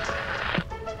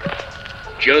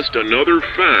 Just another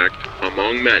fact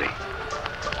among many.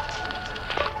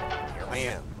 Here I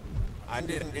am. I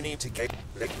didn't need to get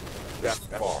that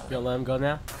far. You gonna let him go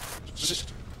now?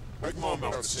 Make mom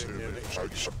out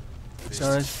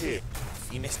Jonas?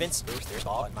 You misspent there's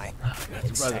all in my...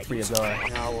 That's rather free as Noah.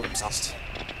 No, I'm just...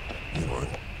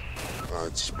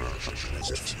 I'd smash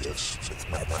With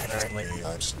my apparently...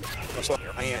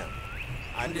 Here I am.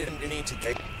 I didn't need to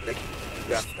get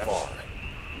that far.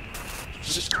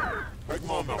 Make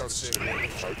mom out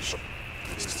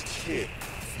Kid.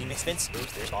 You misspent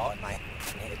there's all in my...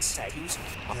 Excuse me.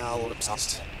 No, I'm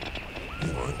just...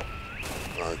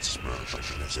 I'd smash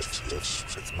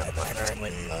With my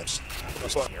apparently...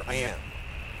 Here I am.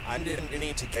 I didn't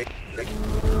need to get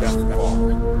that far.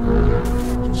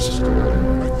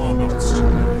 Make mom out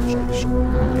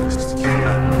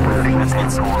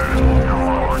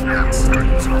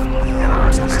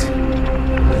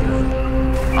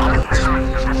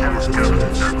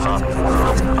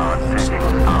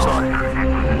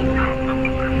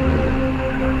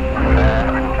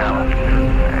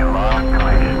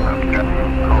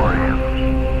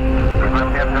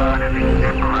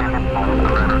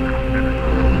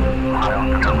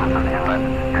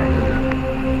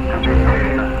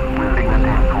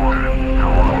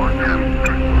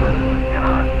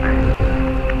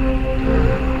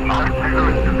Our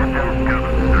terrorists have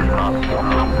been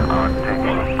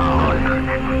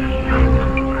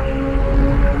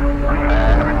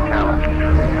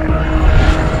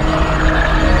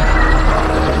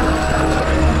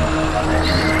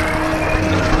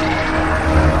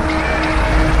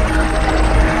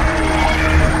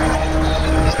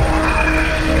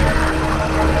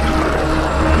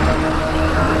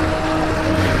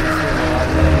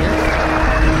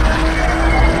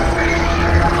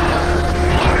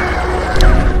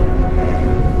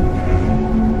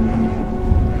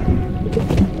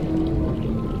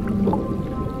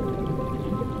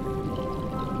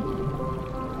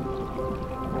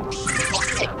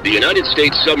United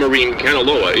States submarine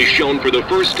Kanaloa is shown for the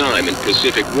first time in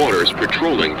Pacific waters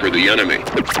patrolling for the enemy.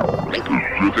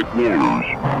 Pacific waters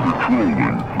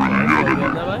patrolling for the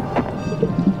enemy.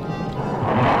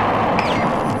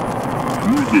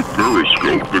 Through the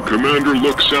periscope, the commander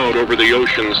looks out over the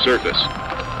ocean's surface.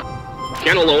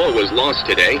 Kanaloa was lost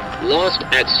today, lost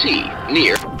at sea,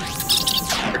 near...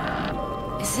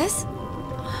 Is this...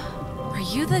 Are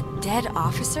you the dead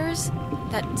officers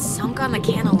that sunk on the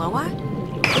Kanaloa?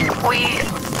 We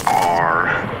are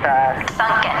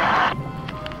sunken.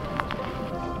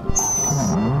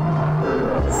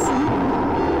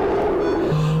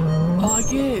 Oh, I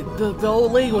get it. The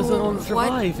old lady wasn't on to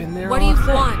survive, and they're What do you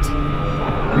want? For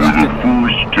the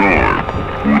first time,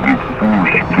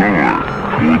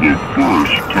 for the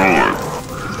first time.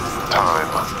 Time.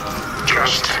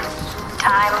 Just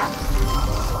Time.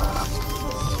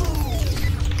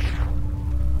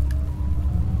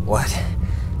 What?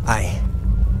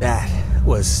 That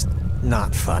was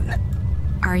not fun.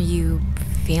 Are you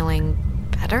feeling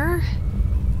better?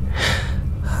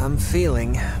 I'm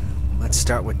feeling. Let's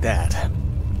start with that.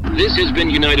 This has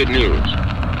been United News,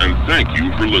 and thank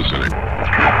you for listening.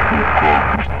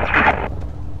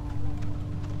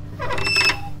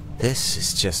 This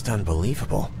is just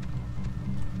unbelievable.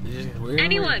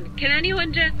 Anyone? Can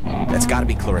anyone just... That's gotta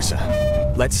be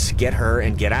Clarissa. Let's get her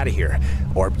and get out of here.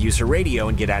 Or use her radio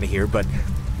and get out of here, but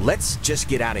let's just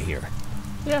get out of here.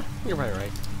 Yeah, you're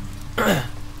right. Are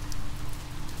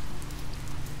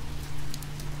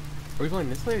we going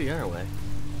this way or the other way?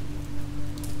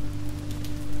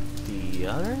 The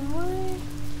other way?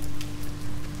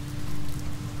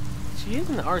 She is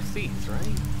in the RCs,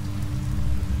 right?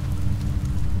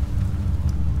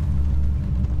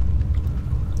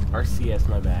 RCS,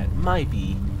 my bad. Might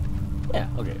be. Yeah,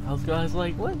 okay. I was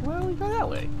like, what? Why don't we go that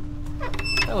way?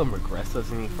 That wouldn't regress us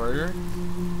any further.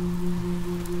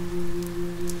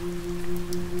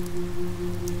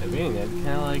 If anything, that'd be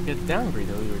kind of like a downgrade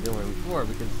that we were doing before,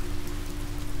 because...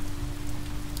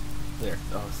 There.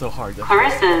 Oh, it's so hard.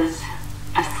 Clarissa's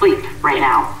asleep right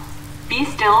now. Be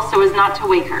still so as not to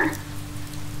wake her.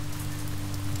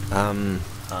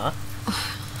 Huh?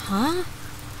 Huh?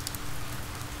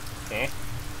 Eh?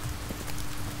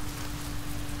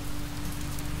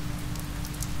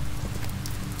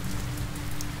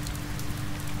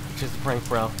 Just a prank,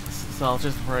 bro. It's all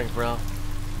just a prank, bro.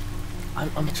 I'm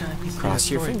trying to piece Cross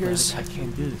your story, fingers. I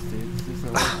can't do this, dude. This is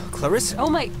no way. Clarissa? Oh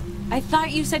my, I thought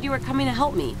you said you were coming to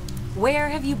help me. Where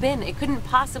have you been? It couldn't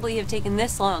possibly have taken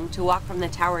this long to walk from the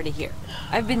tower to here.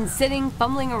 I've been sitting,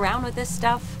 fumbling around with this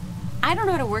stuff. I don't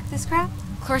know how to work this crap.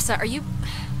 Clarissa, are you,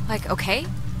 like, okay?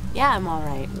 Yeah, I'm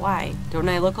alright. Why? Don't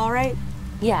I look alright?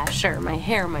 Yeah, sure, my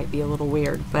hair might be a little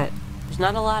weird, but there's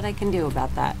not a lot I can do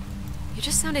about that. You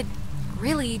just sounded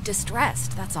really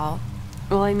distressed, that's all.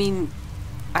 Well, I mean,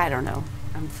 I don't know.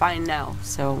 I'm fine now,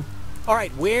 so...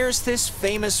 Alright, where's this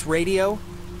famous radio?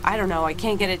 I don't know, I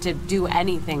can't get it to do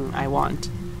anything I want.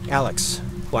 Alex,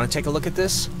 wanna take a look at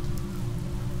this?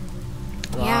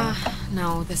 Yeah,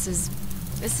 no, this is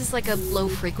like a low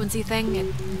frequency thing.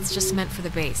 It's just meant for the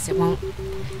base. It won't...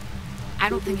 I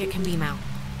don't think it can beam out.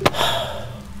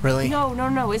 Really?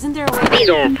 No, isn't there a way... These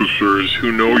officers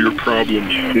who know your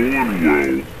problems full and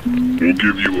well will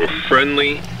give you a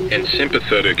friendly and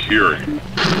sympathetic hearing.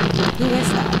 Who is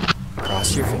that?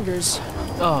 Cross your fingers.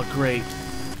 Oh, great.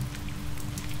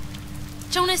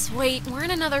 Jonas, wait, we're in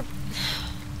another...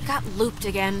 Got looped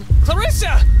again.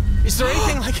 Clarissa! Is there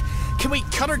anything like... Can we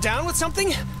cut her down with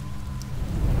something?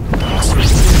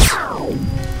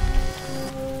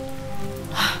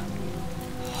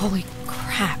 Holy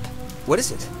crap. What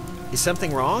is it? Is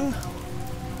something wrong?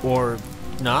 Or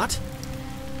not?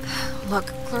 Look,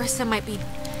 Clarissa might be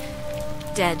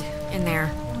dead in there.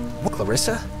 What,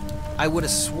 Clarissa? I would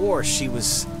have swore she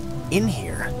was in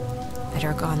here.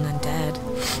 Better gone than dead.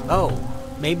 Oh,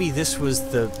 maybe this was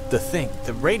the thing,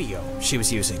 the radio she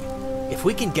was using. If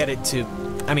we can get it to...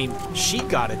 I mean, she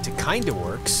got it to kind of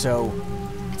work, so...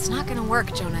 It's not gonna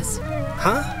work, Jonas.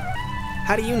 Huh?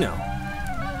 How do you know?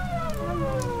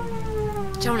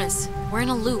 Jonas, we're in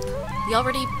a loop. We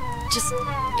already... Just...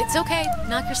 It's okay.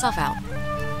 Knock yourself out.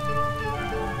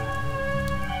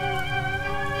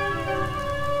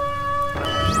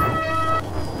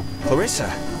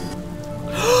 Clarissa!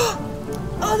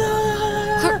 Oh,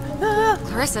 no!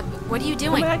 Clarissa, what are you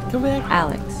doing? Come back.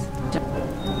 Alex.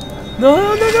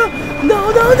 No!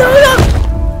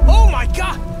 Oh my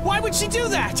god! Why would she do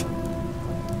that?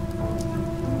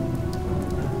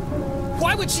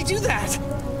 Why would she do that?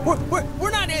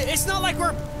 We're not... It's not like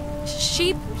we're...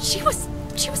 She was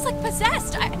like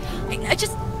possessed. I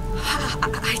just...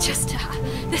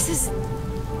 This is...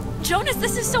 Jonas,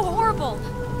 this is so horrible.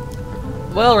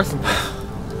 Well, or something.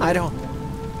 I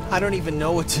don't even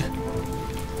know what to...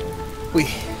 We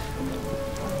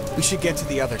should get to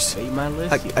the others. Read my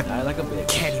list. You die like a bitch.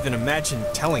 Can't even imagine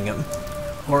telling him.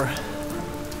 Or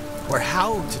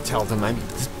how to tell them. I mean...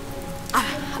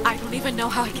 I don't even know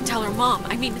how I can tell her mom.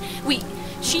 I mean,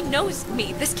 she knows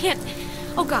me. This can't...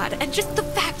 Oh, God. And just the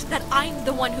fact that I'm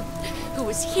the one who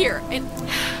was here. And...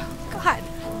 God.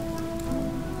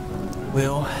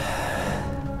 We'll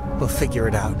figure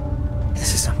it out.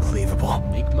 This is unbelievable.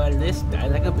 Make my list, die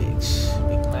like a bitch.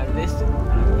 Make my list, die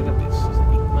like a bitch. Just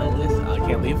make my list. I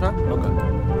can't leave, huh? Okay.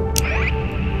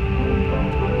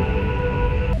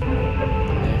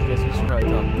 Yeah, I guess we should probably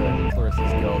talk to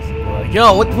Clarissa's girls. Like,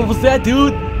 yo, what was that,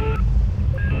 dude?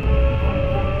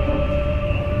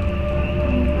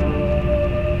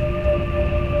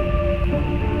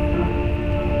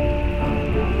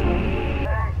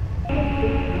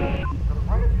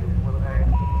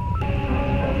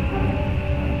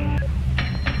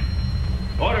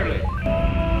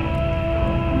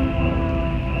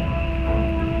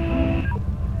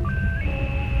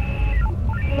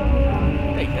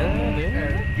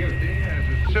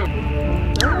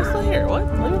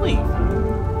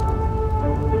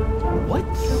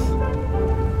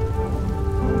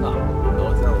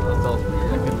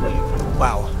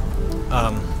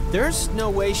 There's no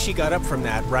way she got up from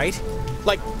that, right?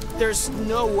 Like, there's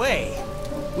no way.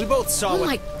 We both saw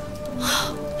what...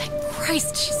 Oh, thank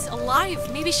Christ, she's alive.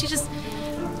 Maybe she just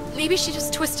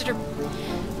twisted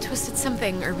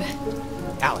something, or...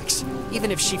 Alex, even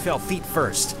if she fell feet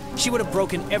first, she would have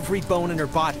broken every bone in her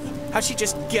body. How'd she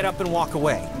just get up and walk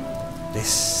away?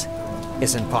 This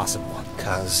isn't possible,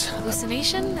 cause...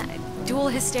 Hallucination? Dual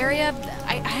hysteria?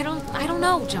 I don't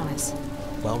know, Jonas.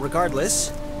 Well,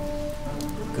 regardless...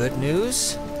 Good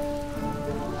news?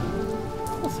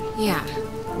 Yeah,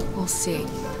 we'll see.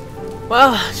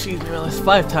 Well, she's been realized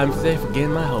 5 times today for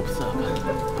getting my hopes up.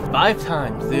 5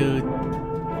 times, dude. 5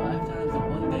 times in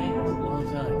one day? That's a long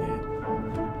time,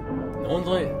 dude. No one's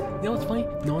only... You know what's funny?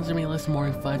 No one's made less more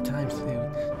than 5 times,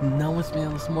 dude. No one's made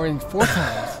less more than 4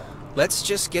 times. Let's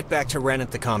just get back to Ren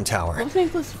at the comm tower.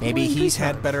 Maybe he's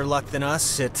had better luck than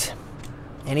us at...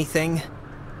 anything.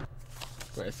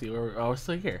 Let's see, we're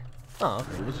still here. Oh,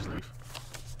 okay, we'll just leave.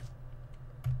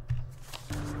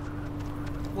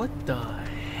 What the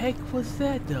heck was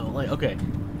that, though? Like, okay,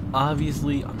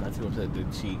 obviously, I'm not too upset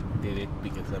that she did it,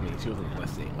 because, I mean, she wasn't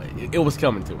West anyway. It was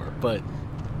coming to her, but...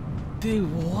 Dude,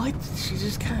 what? She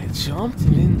just kind of jumped,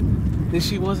 and then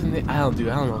she wasn't... I don't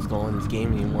know what's going on in this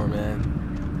game anymore, man.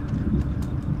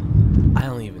 I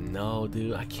don't even know,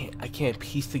 dude. I can't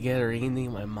piece together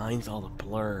anything. My mind's all a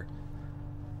blur.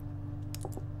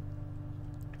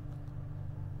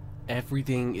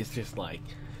 Everything is just like,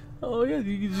 oh yeah, did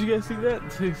you guys see that?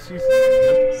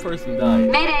 The person died.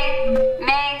 Mayday!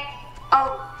 May!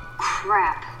 Oh,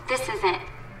 crap. This isn't...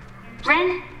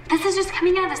 Ren, this is just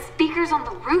coming out of the speakers on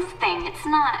the roof thing. It's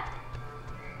not...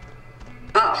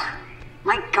 Ugh.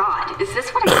 My God, is this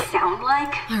what I sound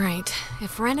like? Alright,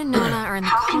 if Ren and Nona are in the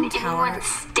comm tower... How can anyone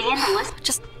stand to listen?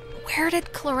 Just, where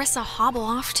did Clarissa hobble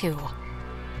off to?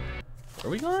 Are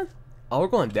we going? Oh, we're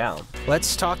going down.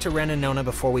 Let's talk to Ren and Nona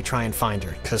before we try and find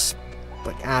her, because,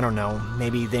 like, I don't know,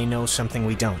 maybe they know something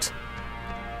we don't.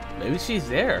 Maybe she's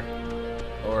there.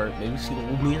 Or maybe she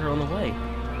will meet her on the way.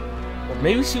 Or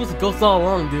maybe she was a ghost all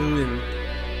along, dude, and...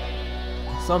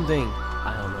 something.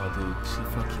 I don't know, dude. She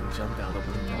fucking jumped out the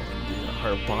window and dude,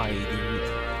 her body, dude.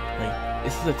 Like,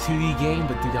 this is a 2D game,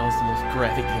 but dude, that was the most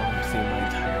graphic game I've seen in my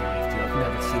entire life, dude. I've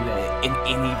never seen that in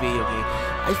any video game.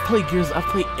 I've played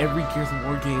every Gears of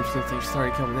War game since they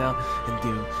started coming out, and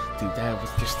dude, that was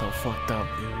just so fucked up,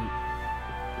 dude.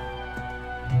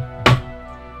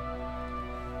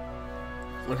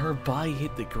 When her body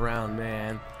hit the ground,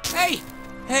 man. Hey!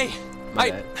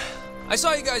 I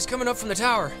saw you guys coming up from the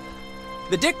tower.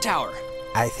 The Dick Tower.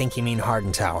 I think you mean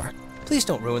Harden Tower. Please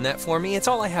don't ruin that for me. It's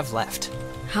all I have left.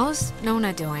 How's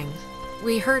Nona doing?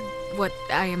 We heard what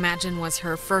I imagine was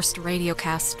her first radio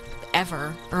cast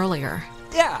ever earlier.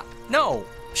 Yeah, no,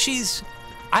 she's...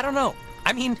 I don't know.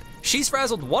 I mean, she's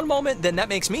frazzled one moment, then that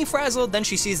makes me frazzled, then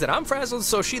she sees that I'm frazzled,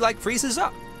 so she, like, freezes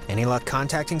up. Any luck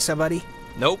contacting somebody?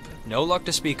 Nope, no luck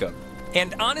to speak of.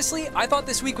 And honestly, I thought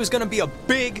this week was gonna be a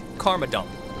big karma dump.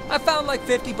 I found like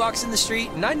 $50 in the street,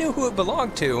 and I knew who it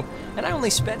belonged to, and I only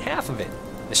spent half of it.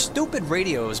 The stupid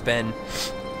radio has been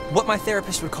what my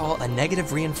therapist would call a negative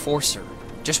reinforcer.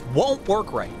 Just won't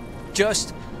work right.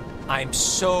 I'm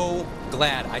so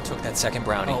glad I took that second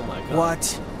brownie. Oh my God.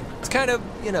 What? It's kind of,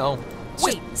 you know...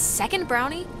 Wait, second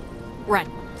brownie? Ren,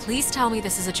 please tell me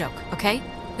this is a joke, okay?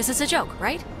 This is a joke,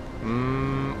 right?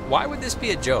 why would this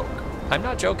be a joke? I'm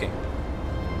not joking.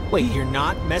 Wait, you're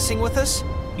not messing with us?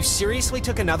 You seriously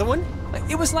took another one?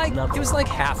 It was like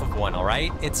half of one, all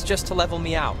right? It's just to level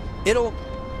me out. It'll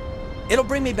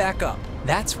bring me back up.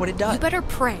 That's what it does. You better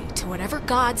pray to whatever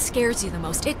god scares you the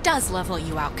most. It does level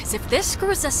you out, because if this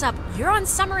screws us up, you're on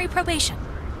summary probation.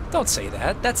 Don't say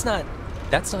that. That's not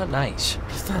nice.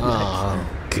 Oh,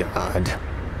 God.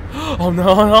 Oh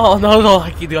no!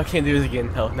 I can't do this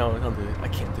again. No, don't do it. I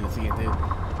can't do this again,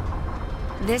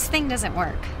 dude. This thing doesn't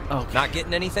work. Oh, not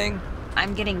getting anything?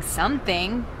 I'm getting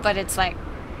something, but it's like,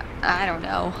 I don't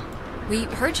know. We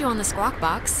heard you on the squawk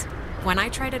box. When I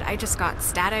tried it, I just got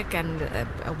static and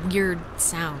a weird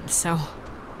sound, so...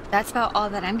 That's about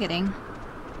all that I'm getting.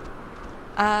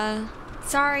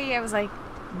 Sorry I was, like,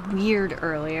 weird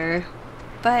earlier.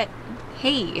 But,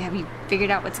 hey, have you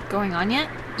figured out what's going on yet?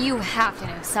 You have to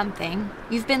know something.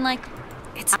 You've been, like...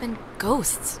 It's been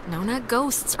ghosts. Nona,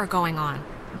 ghosts are going on.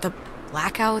 The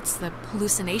blackouts, the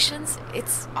hallucinations,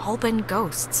 it's all been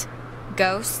ghosts.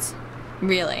 Ghosts?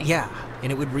 Really? Yeah,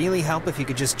 and it would really help if you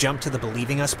could just jump to the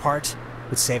believing us part.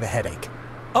 Would save a headache.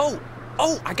 Oh,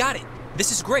 I got it.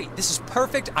 This is great. This is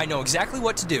perfect. I know exactly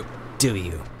what to do. Do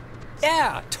you?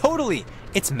 Yeah, totally.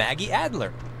 It's Maggie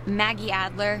Adler. Maggie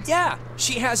Adler? Yeah,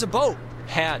 she has a boat.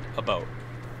 Had a boat.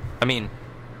 I mean,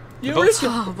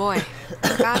 Oh boy,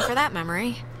 God for that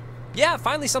memory. Yeah,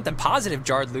 finally something positive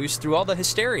jarred loose through all the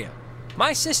hysteria.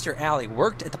 My sister Allie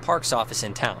worked at the parks office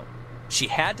in town. She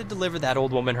had to deliver that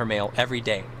old woman her mail every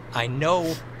day. I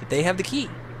know that they have the key.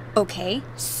 Okay,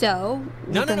 so...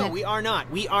 No, we are not.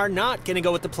 We are not going to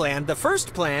go with the plan. The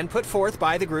first plan put forth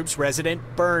by the group's resident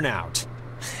Burnout.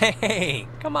 Hey,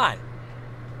 come on.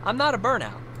 I'm not a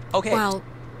burnout. Okay. Well,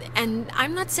 and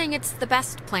I'm not saying it's the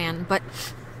best plan, but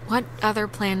what other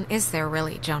plan is there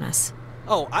really, Jonas?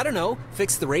 Oh, I don't know.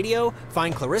 Fix the radio,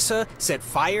 find Clarissa, set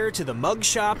fire to the mug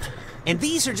shop. And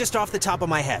these are just off the top of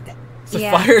my head.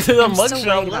 Set fire to the I'm mug so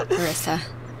shop. worried about Clarissa.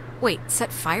 Wait,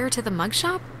 set fire to the mug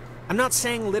shop? I'm not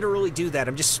saying literally do that.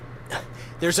 I'm just...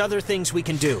 There's other things we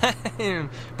can do.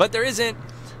 But there isn't.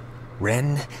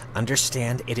 Ren,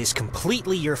 understand it is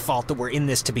completely your fault that we're in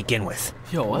this to begin with.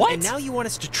 Yo, what? And now you want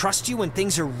us to trust you when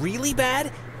things are really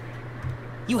bad?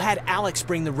 You had Alex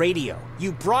bring the radio.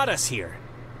 You brought us here.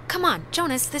 Come on,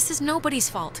 Jonas, this is nobody's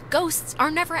fault. Ghosts are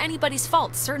never anybody's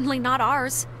fault, certainly not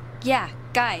ours. Yeah,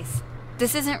 guys,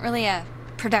 this isn't really a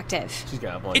productive. She's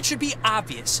got a point. It should be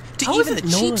obvious to How is even it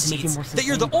the no cheap one's making seats more sense that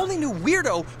you're than the only new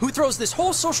weirdo who throws this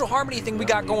whole social harmony thing we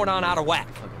got going on out of whack.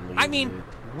 I mean,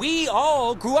 we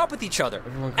all grew up with each other.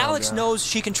 Alex knows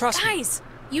she can trust me. Guys,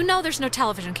 you know there's no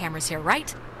television cameras here,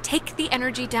 right? Take the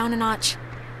energy down a notch.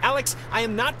 Alex, I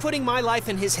am not putting my life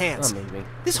in his hands.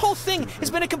 This whole thing has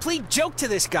been a complete joke to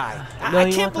this guy.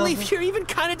 I can't believe you're even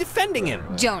kind of defending him.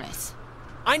 Jonas.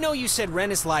 I know you said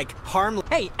Ren is like harmless.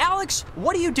 Hey, Alex,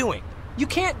 what are you doing? You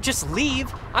can't just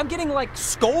leave. I'm getting like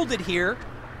scolded here.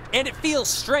 And it feels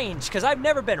strange because I've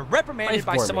never been reprimanded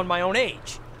by someone my own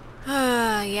age.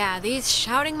 Yeah, these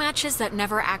shouting matches that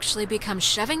never actually become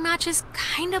shoving matches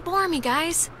kinda bore me,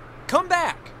 guys. Come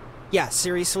back. Yeah,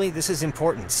 seriously, this is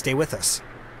important. Stay with us.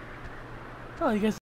 Oh, you guys